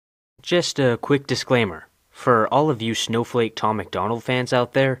Just a quick disclaimer. For all of you Snowflake Tom MacDonald fans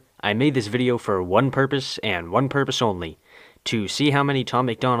out there, I made this video for one purpose and one purpose only. To see how many Tom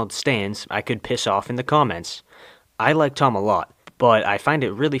MacDonald stans I could piss off in the comments. I like Tom a lot, but I find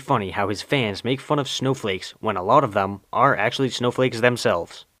it really funny how his fans make fun of snowflakes when a lot of them are actually snowflakes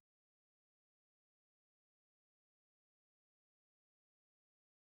themselves.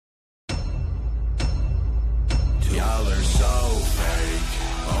 Y'all are so fake.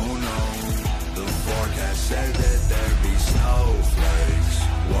 Oh no, the forecast said that there'd be snowflakes.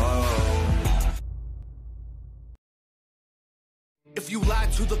 Whoa. If you lie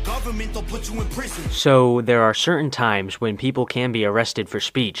to the government, they'll put you in prison. So there are certain times when people can be arrested for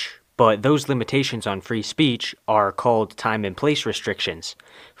speech, but those limitations on free speech are called time and place restrictions.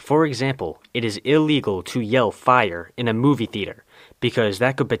 For example, it is illegal to yell fire in a movie theater, because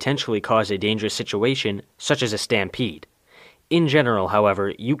that could potentially cause a dangerous situation, such as a stampede. In general,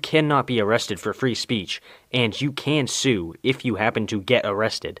 however, you cannot be arrested for free speech, and you can sue if you happen to get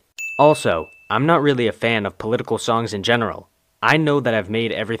arrested. Also, I'm not really a fan of political songs in general. I know that I've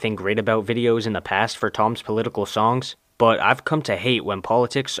made everything great about videos in the past for Tom's political songs, but I've come to hate when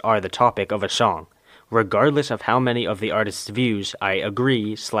politics are the topic of a song, regardless of how many of the artist's views I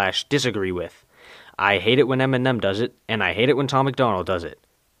agree/disagree with. I hate it when Eminem does it, and I hate it when Tom MacDonald does it.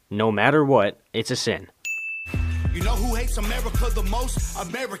 No matter what, it's a sin. You know who hates America the most?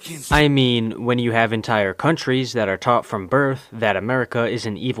 Americans. I mean, when you have entire countries that are taught from birth that America is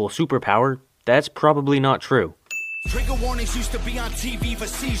an evil superpower, that's probably not true. Trigger warnings used to be on TV for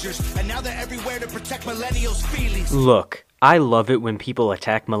seizures, and now they're everywhere to protect millennials' feelings. Look, I love it when people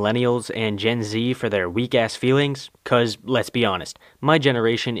attack millennials and Gen Z for their weak-ass feelings, cause, let's be honest, my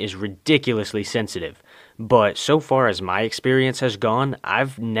generation is ridiculously sensitive. But so far as my experience has gone,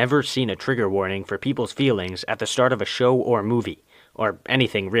 I've never seen a trigger warning for people's feelings at the start of a show or movie. Or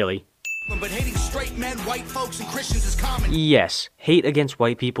anything, really. But hating straight men, white folks, and Christians is common. Yes, hate against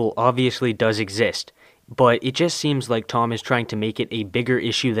white people obviously does exist, but it just seems like Tom is trying to make it a bigger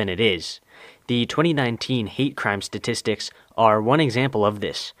issue than it is. The 2019 hate crime statistics are one example of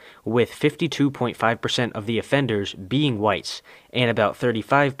this, with 52.5% of the offenders being whites, and about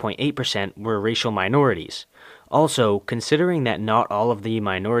 35.8% were racial minorities. Also, considering that not all of the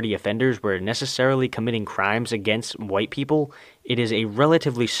minority offenders were necessarily committing crimes against white people, it is a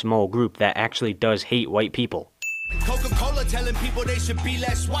relatively small group that actually does hate white people. Coca-Cola telling people they should be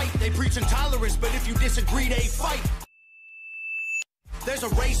less white. They preach intolerance, but if you disagree, they fight. There's a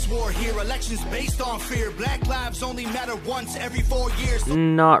race war here, elections based on fear. Black lives only matter once every 4 years.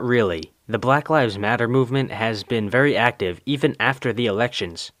 Not really. The Black Lives Matter movement has been very active even after the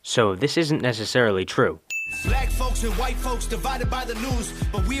elections, so this isn't necessarily true. Black folks and white folks divided by the news,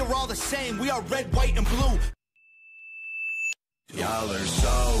 but we are all the same. We are red, white, and blue. Y'all are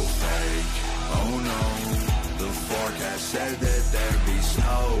so fake. Oh no. The forecast said that there'd be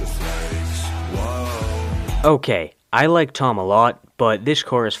snowflakes. Whoa. Okay, I like Tom a lot, but this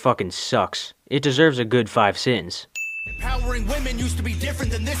chorus fucking sucks. It deserves a good 5 sins. Empowering women used to be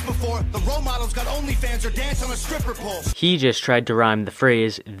different than this before. The role models got OnlyFans or dance on a stripper pole. He just tried to rhyme the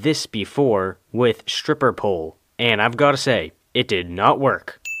phrase "this before" with stripper pole, and I've gotta say, it did not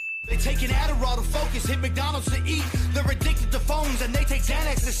work. They take an Adderall to focus, hit McDonald's to eat. They're addicted to phones and they take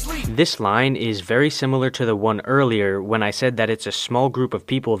Xanax to sleep. This line is very similar to the one earlier when I said that it's a small group of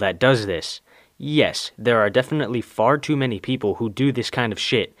people that does this. Yes, there are definitely far too many people who do this kind of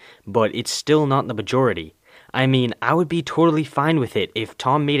shit, but it's still not the majority. I mean, I would be totally fine with it if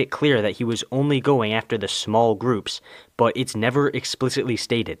Tom made it clear that he was only going after the small groups, but it's never explicitly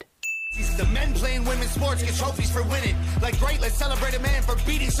stated. The men playing women's sports get trophies for winning. Like, great, let's celebrate a man for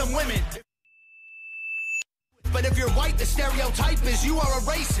beating some women. But if you're white, the stereotype is you are a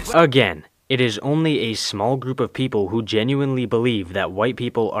racist. Again, it is only a small group of people who genuinely believe that white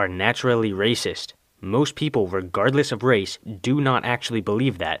people are naturally racist. Most people, regardless of race, do not actually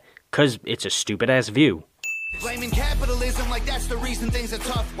believe that, cause it's a stupid-ass view. Blaming capitalism like that's the reason things are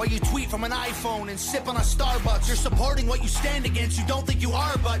tough. While you tweet from an iPhone and sip on a Starbucks. You're supporting what you stand against, you don't think you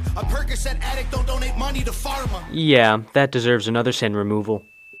are, but a Percocet addict don't donate money to pharma. Yeah, that deserves another sin removal.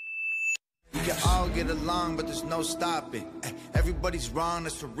 We can all get along, but there's no stopping. Everybody's wrong,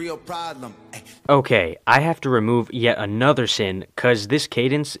 that's a real problem. Okay, I have to remove yet another sin, cause this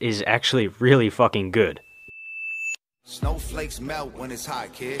cadence is actually really fucking good. Snowflakes melt when it's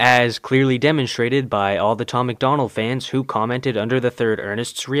hot, kid. As clearly demonstrated by all the Tom MacDonald fans who commented under the third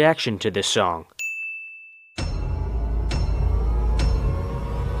Ernest's reaction to this song.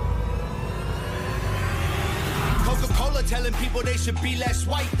 Coca-Cola telling people they should be less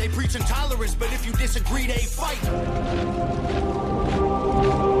white. They preach intolerance, but if you disagree, they fight.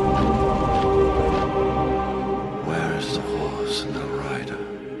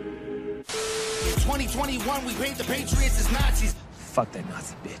 2021, we paint the Patriots as Nazis. Fuck that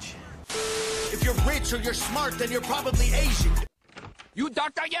Nazi bitch. If you're rich or you're smart, then you're probably Asian. You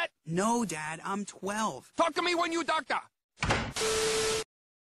doctor yet? No, Dad, I'm 12. Talk to me when you doctor.